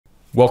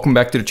Welcome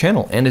back to the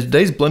channel, and in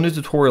today's Blender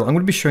tutorial I'm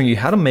going to be showing you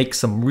how to make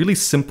some really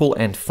simple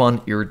and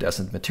fun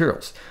iridescent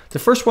materials. The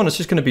first one is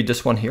just going to be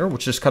this one here,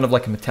 which is kind of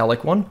like a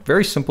metallic one,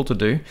 very simple to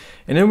do.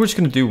 And then we're just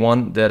going to do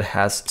one that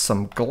has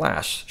some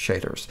glass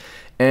shaders.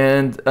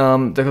 And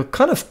the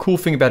kind of cool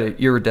thing about an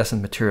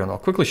iridescent material, and I'll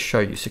quickly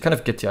show you so you kind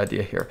of get the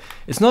idea here.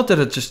 It's not that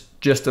it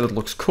just that it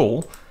looks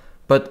cool,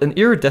 but an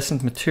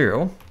iridescent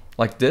material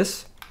like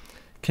this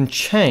can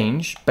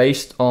change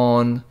based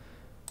on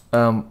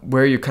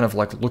where you're kind of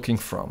like looking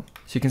from.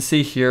 So you can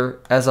see here,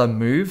 as I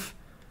move,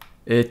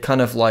 it kind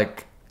of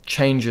like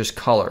changes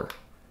color.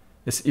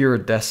 It's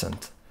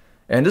iridescent.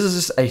 And this is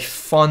just a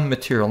fun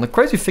material. And the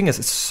crazy thing is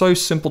it's so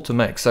simple to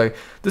make. So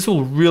this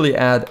will really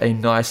add a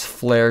nice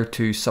flair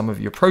to some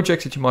of your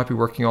projects that you might be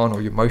working on or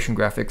your motion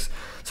graphics.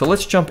 So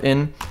let's jump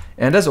in.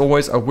 And as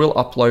always, I will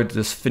upload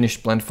this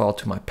finished blend file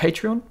to my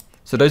Patreon.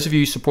 So those of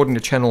you supporting the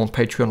channel on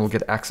Patreon will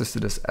get access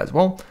to this as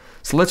well.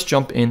 So let's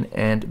jump in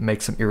and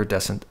make some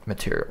iridescent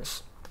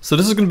materials. So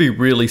this is going to be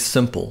really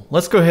simple.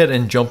 Let's go ahead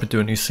and jump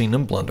into a new scene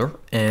in Blender,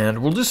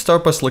 and we'll just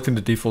start by selecting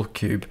the default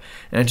cube.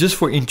 And just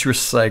for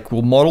interest's sake,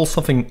 we'll model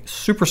something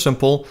super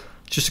simple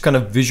just to kind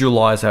of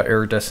visualize our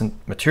iridescent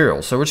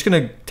material. So we're just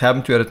going to tab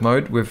into edit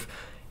mode with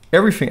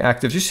everything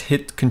active. Just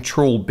hit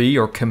Control B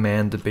or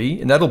Command B,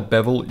 and that'll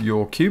bevel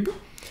your cube.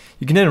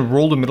 You can then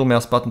roll the middle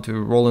mouse button to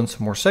roll in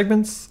some more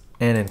segments,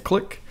 and then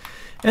click.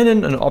 And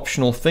then an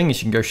optional thing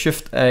is you can go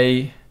Shift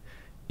A.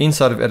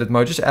 Inside of edit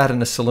mode, just add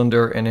in a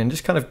cylinder and then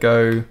just kind of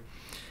go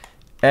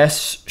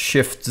S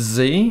Shift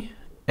Z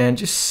and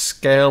just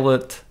scale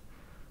it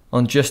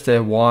on just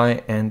the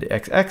Y and the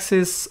X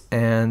axis,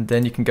 and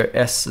then you can go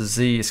S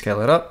Z,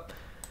 scale it up,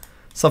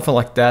 something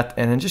like that,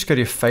 and then just go to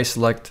your face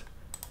select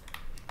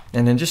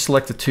and then just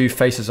select the two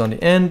faces on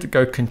the end,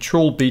 go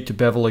Control B to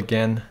bevel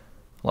again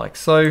like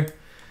so,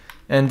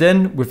 and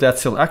then with that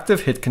still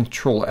active, hit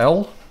Control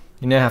L.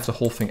 You now have the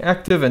whole thing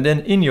active, and then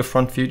in your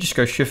front view just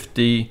go Shift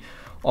D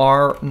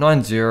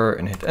R90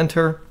 and hit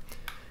enter,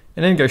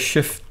 and then go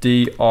Shift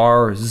D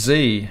R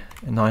Z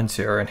and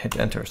 90 and hit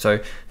enter. So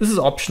this is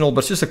optional,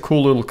 but it's just a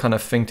cool little kind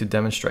of thing to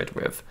demonstrate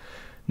with.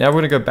 Now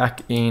we're going to go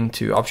back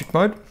into object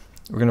mode.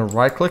 We're going to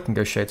right click and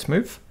go shade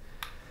smooth,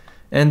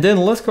 and then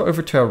let's go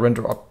over to our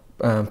render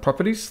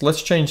properties.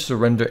 Let's change the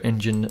render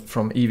engine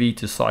from Eevee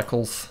to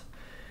cycles.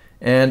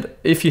 And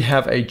if you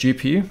have a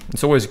GPU,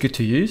 it's always good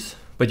to use,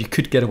 but you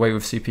could get away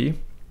with CPU.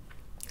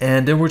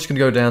 And then we're just going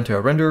to go down to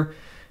our render.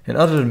 And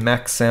other than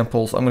max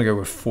samples, I'm going to go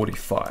with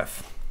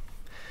 45.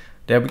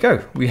 There we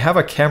go. We have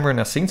a camera in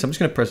our scene, so I'm just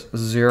going to press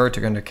 0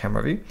 to go into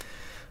camera view.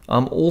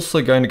 I'm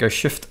also going to go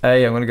Shift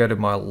A. I'm going to go to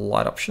my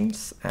light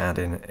options, add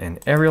in an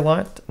area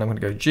light, and I'm going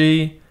to go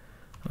G.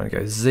 I'm going to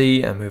go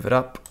Z and move it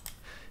up.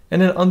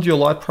 And then under your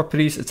light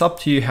properties, it's up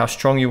to you how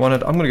strong you want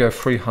it. I'm going to go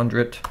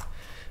 300. And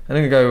I'm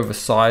going to go with a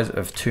size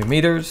of 2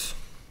 meters.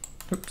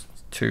 Oops,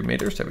 2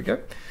 meters. There we go.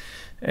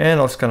 And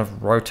I'll just kind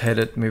of rotate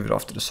it, move it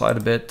off to the side a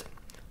bit.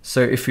 So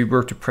if we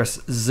were to press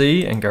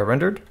Z and go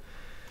rendered,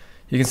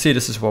 you can see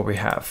this is what we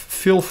have.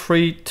 Feel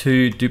free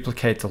to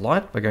duplicate the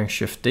light by going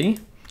Shift D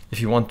if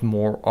you want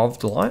more of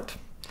the light.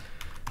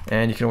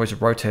 And you can always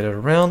rotate it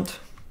around.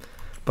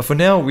 But for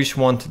now, we just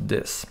want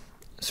this.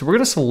 So we're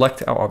going to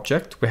select our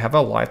object. We have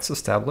our lights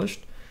established.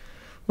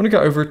 We're going to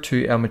go over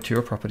to our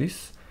material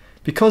properties.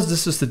 Because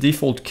this is the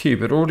default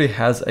cube, it already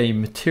has a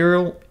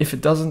material. If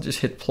it doesn't,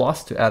 just hit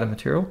plus to add a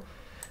material.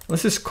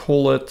 Let's just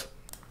call it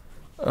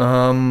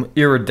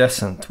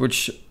iridescent,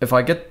 which if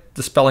I get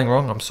the spelling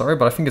wrong, I'm sorry,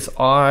 but I think it's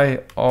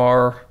IRIDESCENT.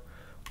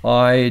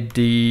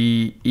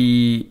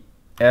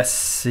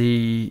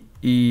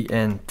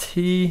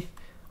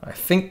 I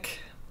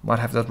think might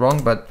have that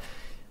wrong, but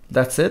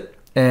that's it.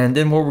 And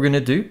then what we're going to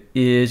do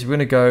is we're going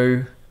to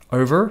go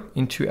over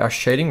into our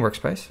shading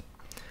workspace.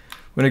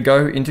 We're going to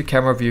go into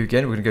camera view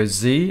again. We're going to go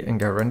Z and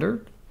go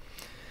render.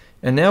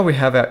 And now we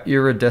have our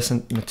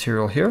iridescent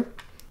material here.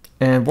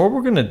 And what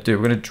we're going to do,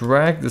 we're going to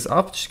drag this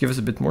up, just give us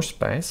a bit more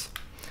space.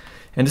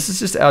 And this is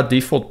just our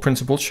default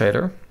principled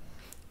shader.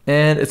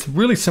 And it's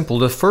really simple.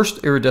 The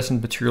first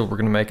iridescent material we're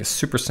going to make is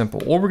super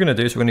simple. All we're going to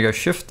do is we're going to go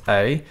Shift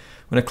A. We're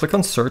going to click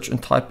on search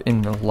and type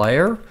in a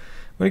layer.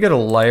 We're going to get a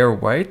layer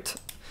weight.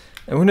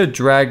 And we're going to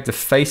drag the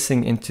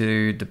facing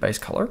into the base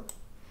color.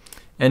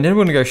 And then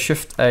we're going to go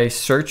Shift A,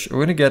 search. We're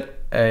going to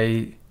get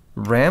a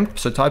ramp.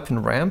 So type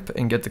in ramp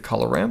and get the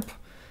color ramp.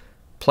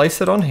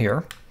 Place it on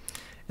here.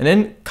 And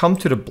then come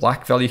to the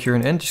black value here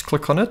and just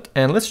click on it.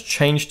 And let's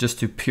change this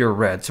to pure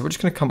red. So we're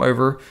just going to come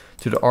over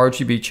to the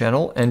RGB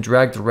channel and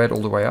drag the red all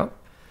the way up.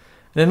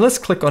 And then let's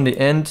click on the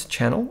end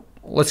channel.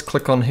 Let's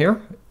click on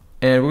here.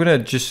 And we're going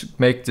to just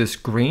make this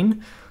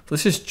green.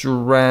 Let's just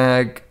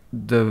drag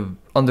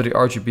under the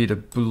RGB, the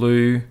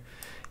blue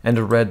and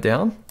the red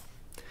down.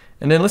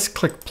 And then let's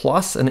click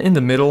plus, and in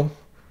the middle,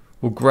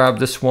 we'll grab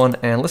this one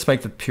and let's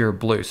make it pure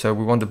blue. So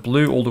we want the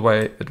blue all the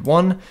way at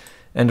 1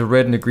 and the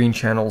red and the green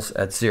channels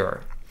at 0.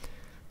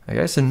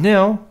 Okay, so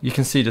now you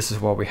can see this is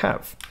what we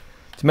have.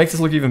 To make this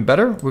look even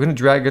better, we're going to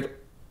drag it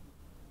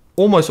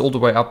almost all the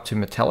way up to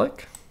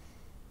metallic.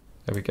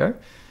 There we go.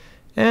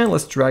 And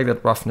let's drag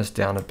that roughness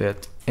down a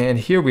bit. And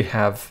here we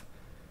have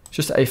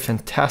just a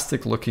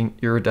fantastic looking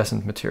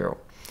iridescent material.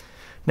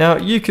 Now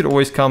you could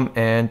always come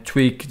and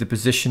tweak the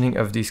positioning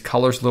of these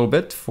colors a little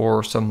bit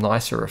for some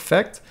nicer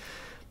effect.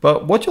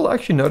 But what you'll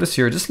actually notice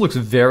here, this looks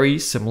very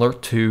similar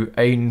to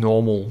a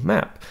normal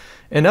map.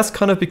 And that's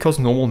kind of because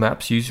normal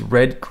maps use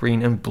red,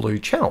 green, and blue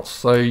channels.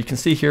 So you can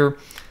see here,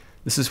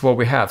 this is what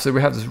we have. So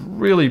we have this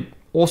really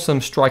awesome,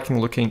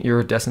 striking looking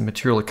iridescent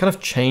material. It kind of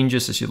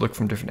changes as you look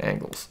from different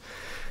angles.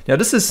 Now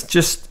this is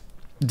just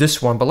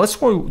this one, but let's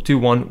do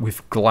one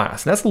with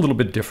glass. And that's a little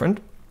bit different,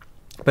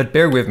 but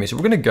bear with me. So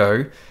we're gonna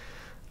go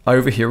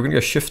over here, we're gonna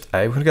go Shift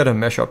A, we're gonna go to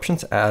Mesh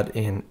Options, add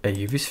in a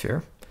UV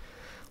sphere.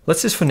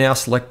 Let's just for now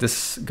select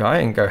this guy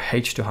and go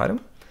H to hide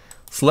him.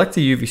 Select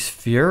the UV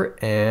sphere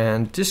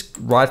and just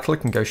right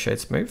click and go Shade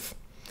Smooth.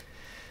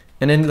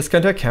 And then let's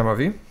go to our camera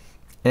view.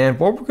 And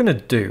what we're gonna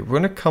do, we're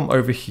gonna come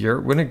over here,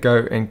 we're gonna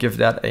go and give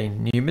that a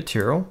new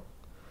material.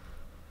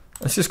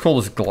 Let's just call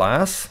this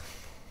glass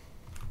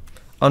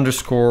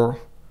underscore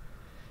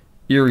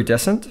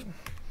iridescent.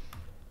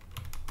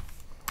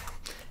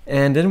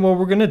 And then what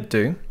we're gonna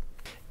do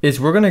is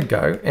we're gonna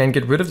go and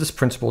get rid of this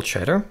principled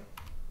shader.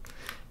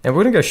 And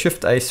we're gonna go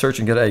Shift A, search,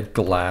 and get a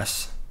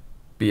glass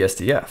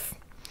BSDF.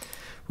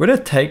 We're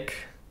gonna take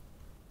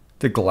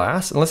the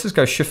glass and let's just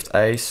go Shift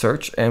A,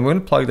 search, and we're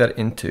gonna plug that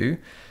into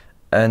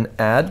an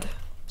add.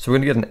 So we're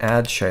gonna get an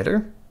add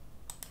shader.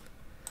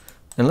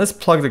 And let's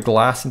plug the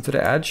glass into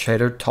the add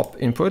shader top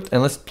input,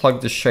 and let's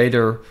plug the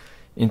shader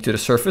into the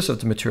surface of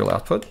the material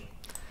output.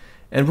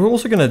 And we're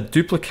also gonna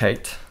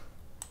duplicate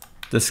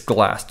this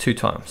glass 2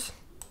 times,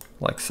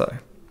 like so.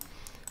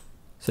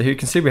 So here you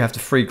can see we have the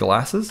 3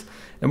 glasses.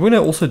 And we're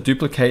gonna also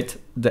duplicate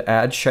the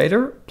add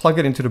shader, plug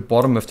it into the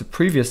bottom of the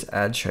previous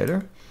add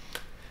shader,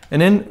 and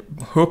then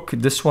hook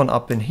this one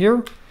up in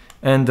here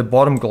and the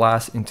bottom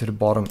glass into the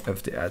bottom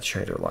of the add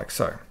shader, like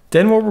so.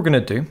 Then what we're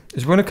gonna do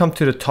is we're gonna come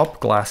to the top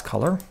glass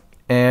color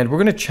and we're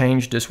gonna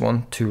change this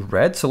one to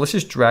red. So let's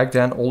just drag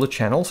down all the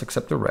channels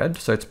except the red,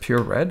 so it's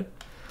pure red.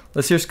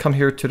 Let's just come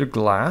here to the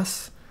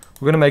glass.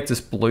 We're gonna make this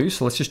blue,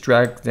 so let's just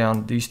drag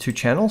down these 2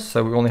 channels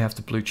so we only have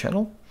the blue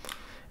channel.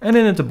 And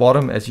then at the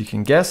bottom, as you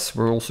can guess,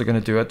 we're also going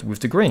to do it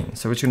with the green.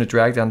 So it's going to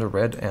drag down the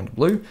red and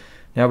blue.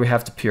 Now we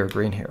have the pure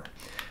green here.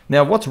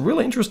 Now what's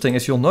really interesting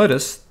is you'll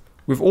notice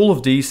with all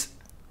of these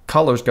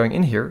colors going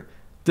in here,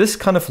 this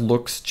kind of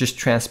looks just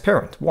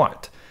transparent,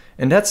 white.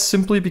 And that's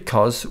simply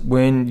because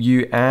when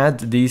you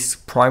add these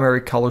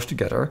primary colors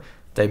together,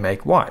 they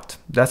make white.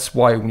 That's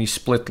why when you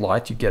split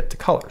light, you get the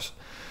colors.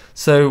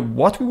 So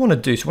what we want to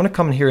do is we want to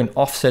come in here and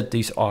offset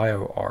these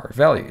IOR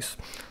values.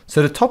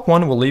 So the top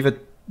one, we'll leave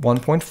it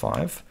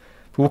 1.5.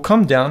 We'll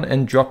come down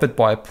and drop it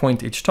by a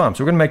point each time.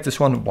 So we're going to make this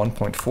one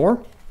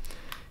 1.4.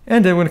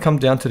 And then we're going to come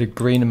down to the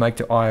green and make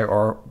the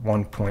IR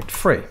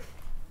 1.3.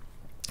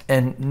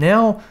 And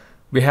now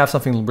we have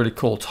something really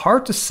cool. It's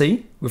hard to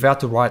see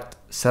without the right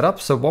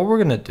setup. So what we're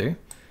going to do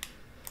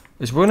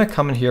is we're going to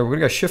come in here. We're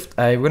going to go Shift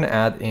A. We're going to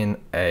add in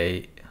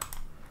a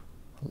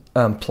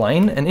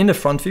plane. And in the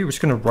front view, we're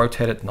just going to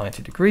rotate it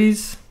 90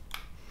 degrees.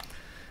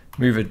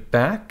 Move it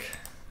back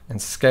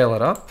and scale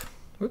it up.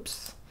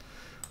 Whoops.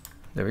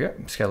 There we go,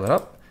 scale it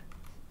up.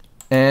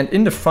 And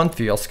in the front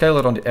view, I'll scale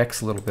it on the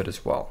X a little bit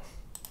as well.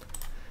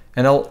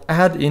 And I'll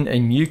add in a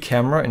new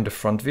camera in the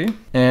front view.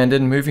 And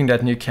then moving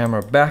that new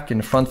camera back in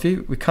the front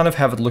view, we kind of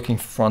have it looking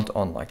front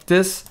on like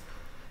this.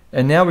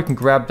 And now we can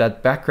grab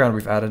that background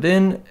we've added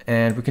in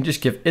and we can just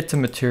give it the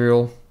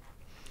material.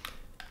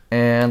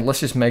 And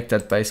let's just make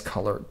that base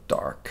color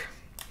dark.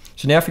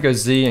 So now if we go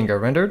Z and go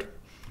rendered,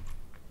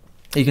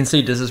 you can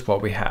see this is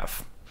what we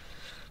have.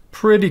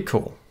 Pretty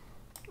cool.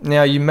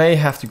 Now you may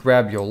have to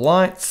grab your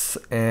lights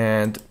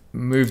and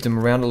move them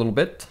around a little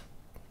bit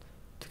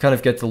to kind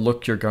of get the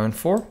look you're going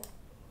for.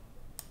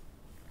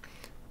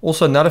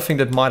 Also, another thing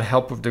that might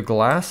help with the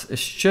glass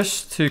is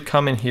just to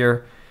come in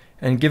here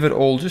and give it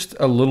all just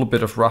a little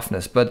bit of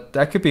roughness, but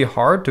that could be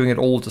hard doing it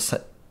all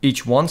to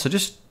each one. So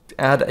just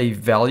add a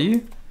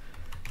value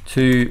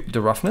to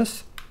the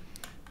roughness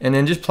and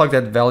then just plug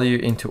that value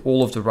into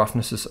all of the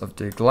roughnesses of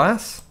the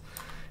glass.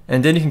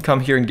 And then you can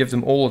come here and give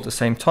them all at the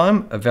same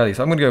time a value.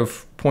 So I'm going to go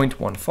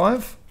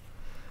 0.15.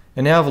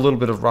 And now I have a little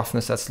bit of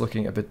roughness that's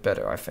looking a bit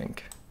better, I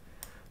think.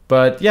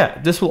 But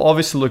yeah, this will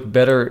obviously look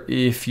better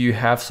if you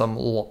have some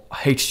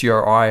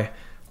HDRI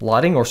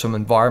lighting or some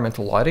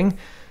environmental lighting.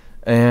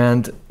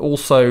 And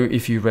also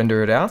if you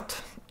render it out.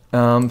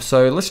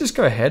 So let's just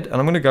go ahead and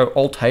I'm going to go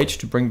Alt-H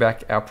to bring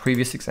back our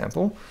previous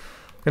example.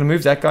 I'm going to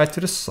move that guy to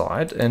the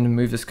side and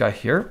move this guy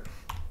here.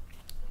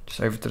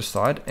 Just over to the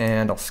side,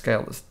 and I'll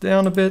scale this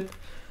down a bit.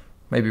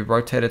 Maybe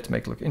rotate it to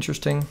make it look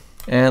interesting.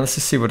 And let's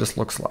just see what this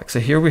looks like. So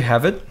here we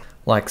have it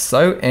like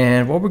so.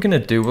 And what we're going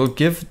to do, we'll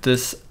give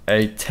this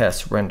a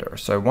test render.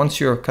 So once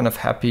you're kind of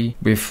happy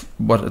with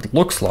what it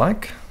looks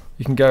like,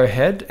 you can go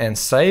ahead and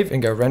save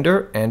and go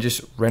render and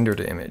just render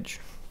the image.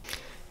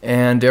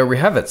 And there we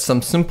have it,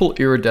 some simple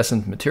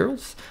iridescent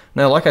materials.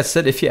 Now, like I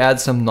said, if you add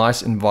some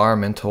nice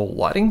environmental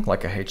lighting,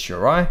 like a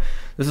HDRI,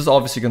 this is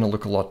obviously going to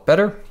look a lot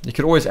better. You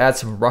could always add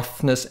some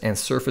roughness and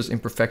surface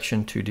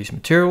imperfection to these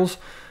materials.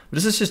 But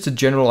this is just a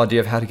general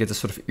idea of how to get this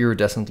sort of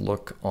iridescent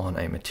look on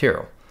a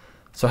material.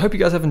 So I hope you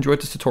guys have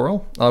enjoyed this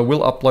tutorial. I will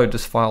upload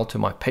this file to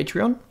my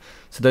Patreon.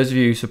 So those of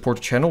you who support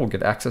the channel will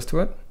get access to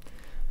it.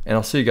 And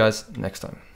I'll see you guys next time.